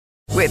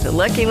With the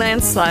Lucky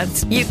Land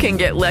Slots, you can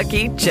get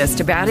lucky just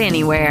about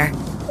anywhere.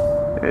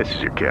 This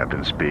is your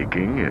captain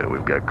speaking.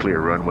 We've got clear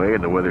runway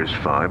and the weather's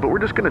fine, but we're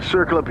just going to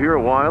circle up here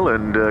a while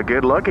and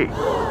get lucky.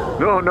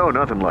 No,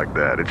 nothing like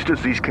that. It's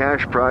just these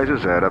cash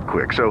prizes add up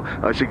quick. So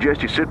I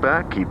suggest you sit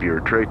back, keep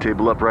your tray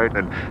table upright,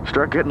 and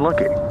start getting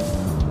lucky.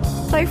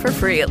 Play for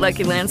free at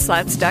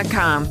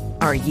LuckyLandSlots.com.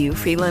 Are you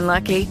feeling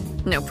lucky?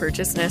 No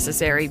purchase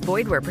necessary.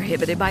 Void where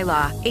prohibited by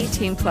law.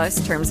 18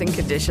 plus terms and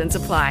conditions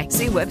apply.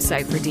 See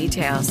website for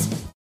details.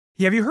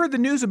 Have you heard the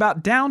news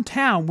about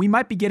downtown? We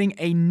might be getting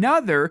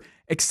another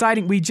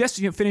exciting. We just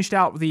finished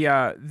out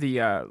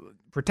the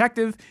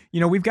Protective.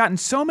 We've gotten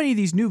so many of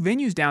these new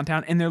venues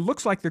downtown, and there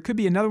looks like there could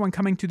be another one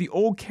coming to the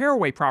old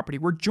Caraway property.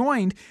 We're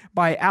joined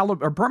by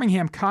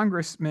Birmingham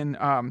Congressman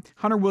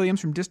Hunter Williams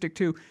from District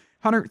 2.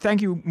 Hunter,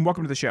 thank you and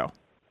welcome to the show.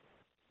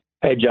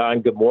 Hey, John.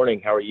 Good morning.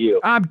 How are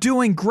you? I'm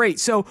doing great.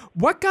 So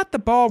what got the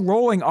ball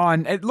rolling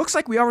on? It looks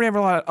like we already have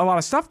a lot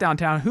of stuff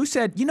downtown. Who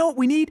said,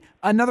 we need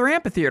another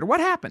amphitheater? What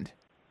happened?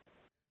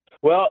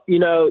 Well,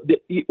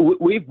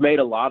 we've made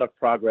a lot of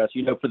progress.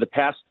 For the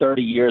past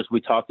 30 years, we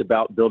talked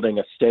about building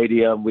a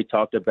stadium. We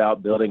talked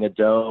about building a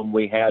dome.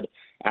 We had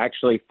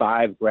actually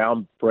 5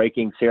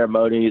 groundbreaking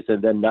ceremonies,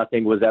 and then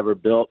nothing was ever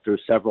built through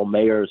several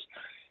mayors.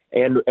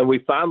 And we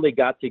finally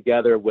got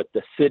together with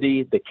the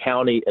city, the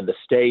county, and the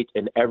state,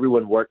 and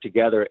everyone worked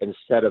together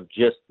instead of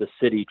just the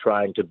city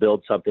trying to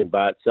build something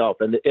by itself.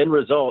 And the end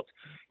result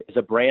is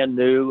a brand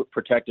new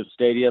Protective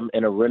Stadium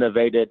and a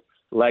renovated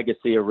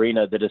Legacy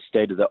Arena that is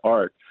state of the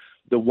art.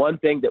 The one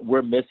thing that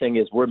we're missing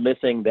is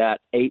that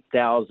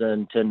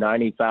 8,000 to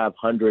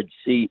 9,500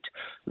 seat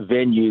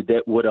venue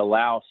that would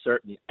allow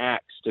certain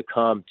acts to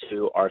come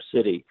to our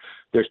city.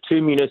 There's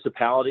 2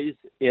 municipalities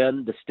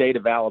in the state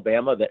of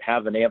Alabama that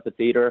have an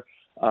amphitheater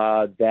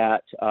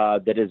that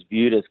is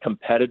viewed as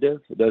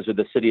competitive. Those are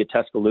the city of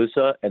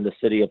Tuscaloosa and the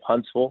city of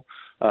Huntsville,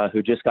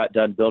 who just got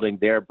done building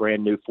their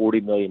brand new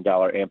 $40 million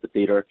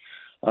amphitheater.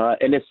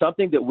 And it's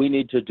something that we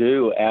need to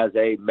do as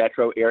a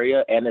metro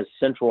area and as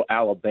central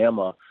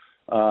Alabama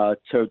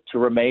to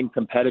remain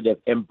competitive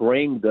and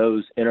bring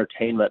those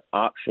entertainment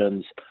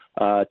options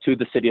to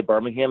the city of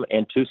Birmingham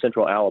and to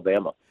central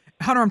Alabama.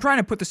 Hunter, I'm trying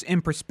to put this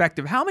in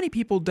perspective. How many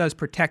people does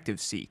Protective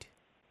seat?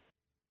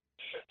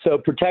 So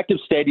Protective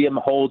Stadium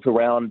holds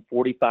around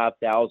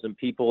 45,000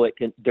 people.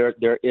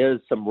 There is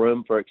some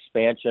room for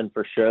expansion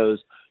for shows.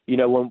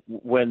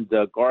 When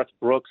the Garth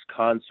Brooks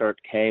concert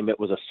came, it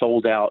was a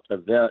sold-out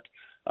event.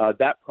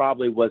 That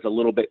probably was a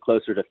little bit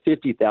closer to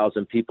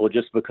 50,000 people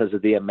just because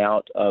of the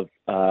amount of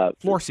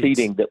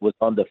seating that was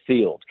on the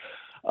field.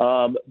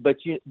 But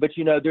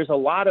there's a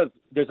lot of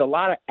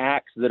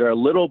acts that are a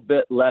little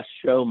bit less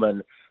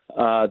showman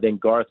than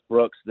Garth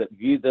Brooks that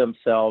view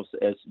themselves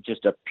as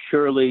just a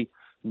purely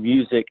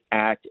music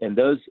act, and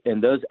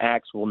those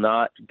acts will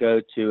not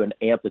go to an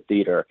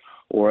amphitheater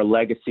or a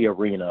Legacy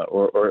Arena,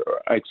 or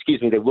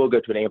excuse me, they will go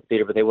to an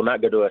amphitheater, but they will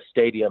not go to a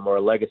stadium or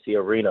a Legacy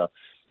Arena.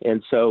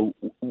 And so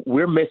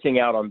we're missing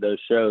out on those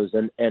shows.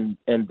 And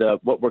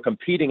what we're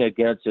competing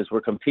against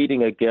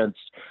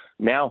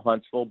now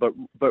Huntsville, but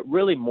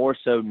really more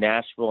so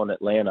Nashville and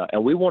Atlanta.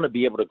 And we want to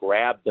be able to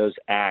grab those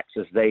acts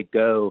as they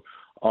go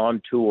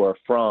on tour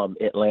from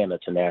Atlanta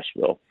to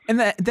Nashville. And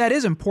that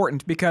is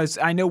important, because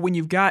I know when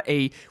you've got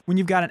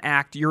an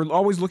act, you're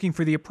always looking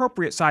for the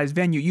appropriate size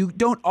venue. You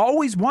don't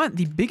always want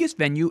the biggest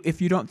venue if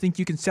you don't think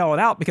you can sell it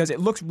out, because it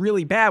looks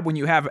really bad when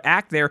you have an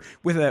act there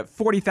with a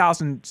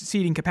 40,000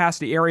 seating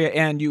capacity area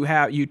and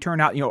you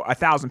turn out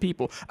 1,000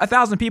 people.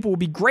 1,000 people will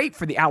be great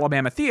for the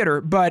Alabama Theater,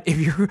 but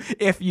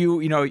if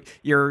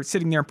you're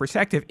sitting there in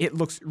Protective, it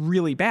looks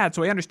really bad.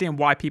 So I understand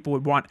why people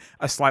would want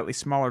a slightly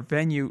smaller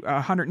venue.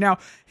 Hunter, now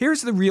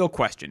here's the real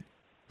question: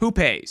 who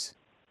pays?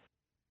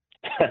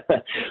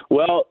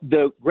 Well,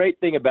 the great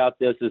thing about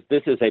this is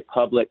a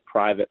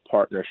public-private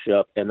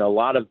partnership, and a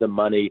lot of the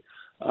money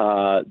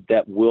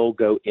that will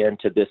go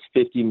into this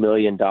 $50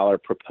 million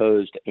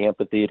proposed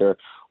amphitheater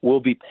will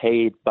be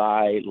paid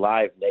by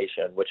Live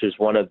Nation, which is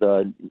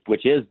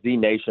the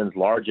nation's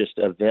largest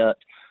event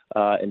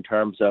in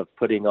terms of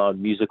putting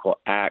on musical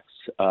acts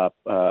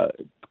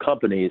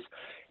companies,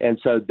 and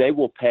so they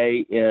will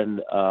pay in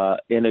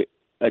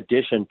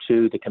addition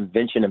to the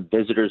Convention and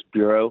Visitors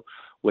Bureau,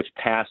 which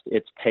passed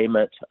its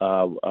payment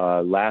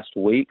last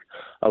week,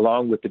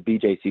 along with the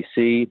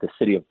BJCC, the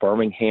city of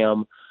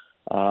Birmingham,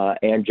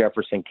 and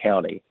Jefferson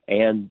County.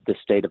 And the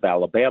state of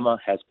Alabama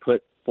has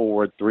put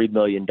forward $3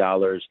 million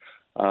to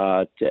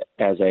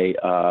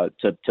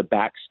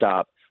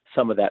backstop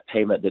some of that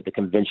payment that the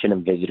Convention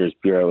and Visitors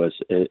Bureau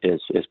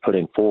is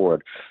putting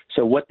forward.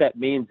 So what that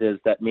means is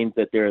that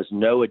there is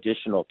no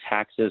additional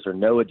taxes or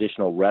no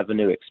additional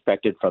revenue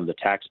expected from the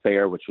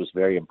taxpayer, which was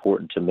very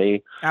important to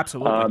me.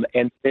 Absolutely.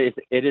 And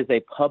it is a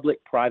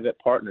public-private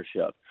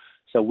partnership.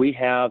 So we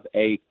have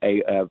a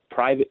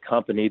private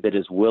company that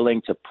is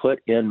willing to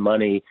put in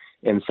money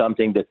in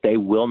something that they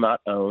will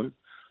not own.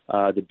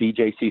 The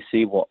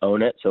BJCC will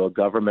own it, so a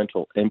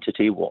governmental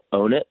entity will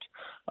own it.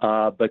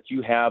 But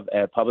you have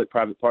a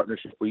public-private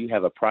partnership where you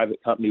have a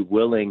private company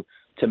willing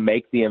to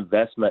make the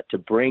investment to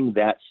bring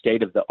that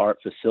state-of-the-art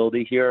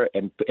facility here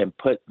and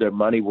put their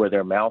money where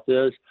their mouth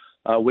is,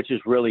 which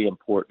is really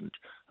important.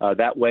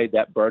 That way,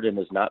 that burden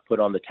is not put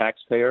on the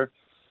taxpayer,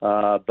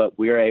 but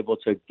we are able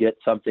to get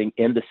something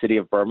in the city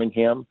of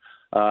Birmingham,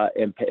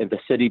 and the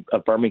city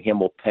of Birmingham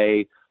will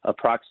pay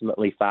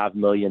approximately $5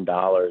 million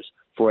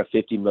for a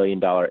 $50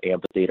 million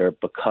amphitheater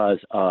because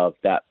of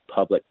that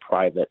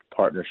public-private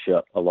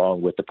partnership,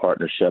 along with the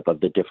partnership of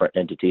the different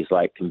entities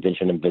like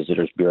Convention and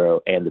Visitors Bureau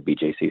and the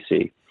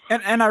BJCC.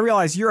 And I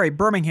realize you're a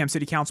Birmingham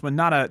city councilman,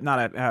 not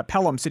a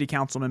Pelham city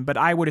councilman, but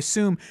I would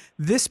assume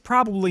this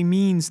probably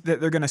means that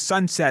they're going to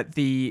sunset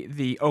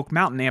the Oak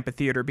Mountain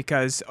Amphitheater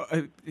because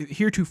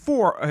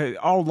heretofore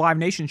all Live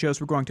Nation shows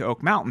were going to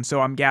Oak Mountain.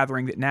 So I'm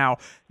gathering that now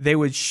they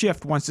would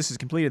shift, once this is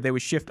completed, they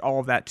would shift all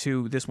of that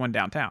to this one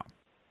downtown.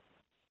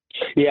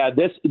 Yeah,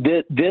 this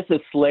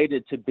is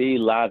slated to be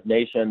Live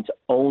Nation's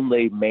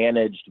only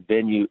managed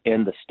venue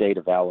in the state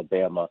of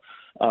Alabama.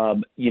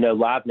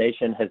 Live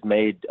Nation has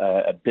made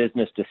a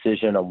business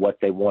decision on what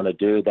they want to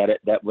do.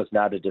 That was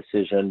not a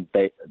decision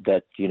that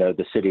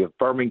the city of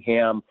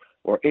Birmingham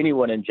or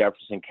anyone in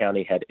Jefferson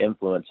County had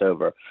influence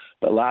over.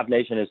 But Live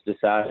Nation has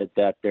decided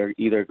that they're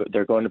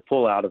going to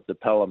pull out of the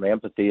Pelham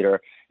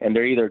Amphitheater, and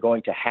they're either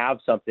going to have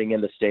something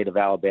in the state of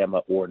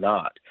Alabama or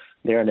not.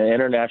 They're an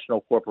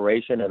international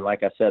corporation, and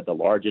like I said, the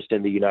largest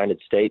in the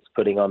United States,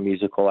 putting on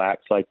musical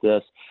acts like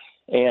this.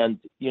 And,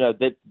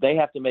 they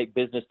have to make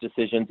business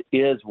decisions.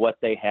 Is what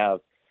they have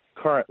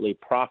currently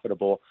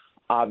profitable?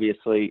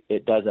 Obviously,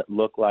 it doesn't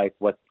look like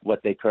what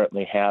they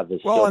currently have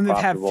is still profitable. Well, and they've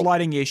had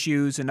flooding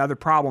issues and other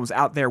problems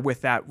out there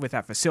with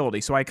that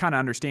facility. So I kind of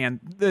understand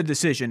the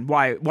decision,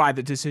 why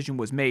the decision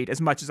was made, as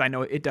much as I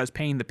know it does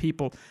pain the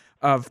people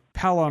of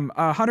Pelham.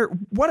 Hunter,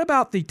 what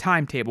about the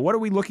timetable? What are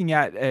we looking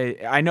at?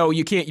 I know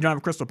you don't have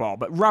a crystal ball,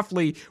 but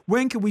roughly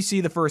when can we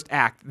see the first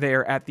act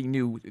there at the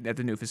new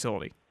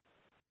facility?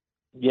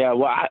 Yeah,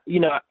 well,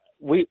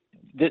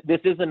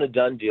 this isn't a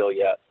done deal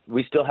yet.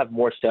 We still have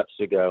more steps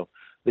to go.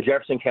 The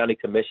Jefferson County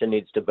Commission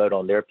needs to vote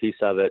on their piece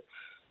of it.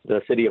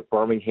 The city of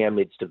Birmingham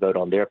needs to vote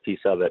on their piece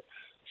of it.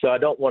 So I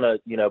don't want to,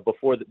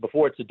 before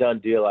it's a done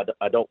deal,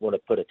 I don't want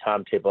to put a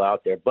timetable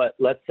out there. But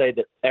let's say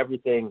that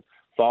everything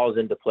falls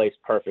into place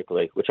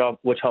perfectly, which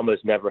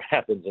almost never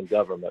happens in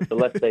government. But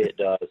let's say it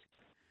does.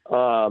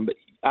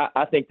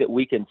 I think that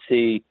we can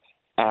see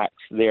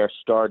acts there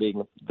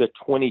starting the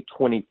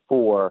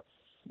 2024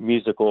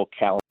 musical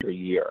calendar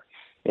year.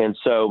 And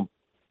so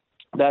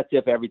that's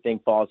if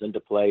everything falls into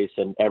place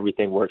and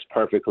everything works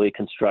perfectly,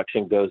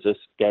 construction goes as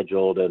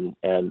scheduled, and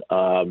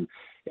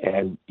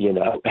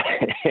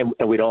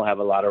we don't have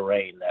a lot of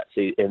rain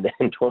in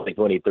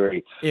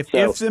 2023. If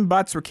ifs and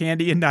buts were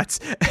candy and nuts.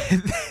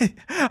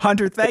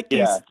 Hunter, thank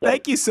you.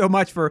 Thank you so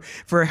much for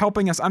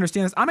helping us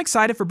understand this. I'm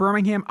excited for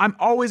Birmingham. I'm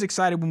always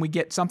excited when we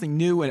get something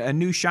new, a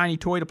new shiny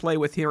toy to play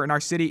with here in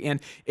our city,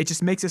 and it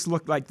just makes us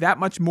look like that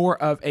much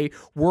more of a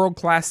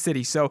world-class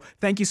city. So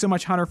thank you so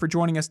much, Hunter, for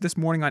joining us this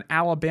morning on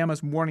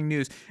Alabama's Morning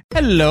News.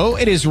 Hello,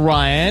 it is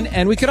Ryan,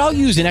 and we could all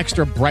use an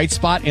extra bright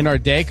spot in our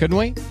day, couldn't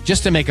we?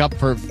 Just to make up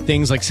for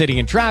things like sitting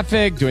in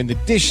traffic, doing the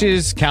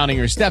dishes, counting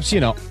your steps,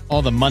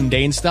 all the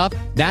mundane stuff.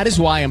 That is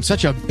why I'm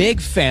such a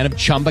big fan of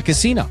Chumba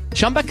Casino.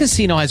 Chumba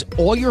Casino has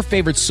all your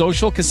favorite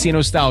social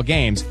casino style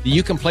games that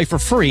you can play for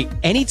free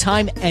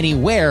anytime,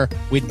 anywhere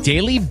with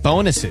daily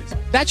bonuses.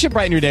 That should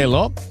brighten your day a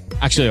little.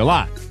 Actually, a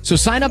lot. So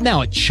sign up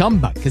now at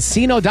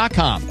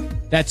ChumbaCasino.com.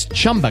 That's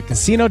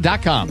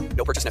ChumbaCasino.com.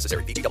 No purchase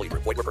necessary. VGW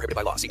Group. Void where prohibited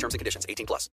by law. See terms and conditions. 18+.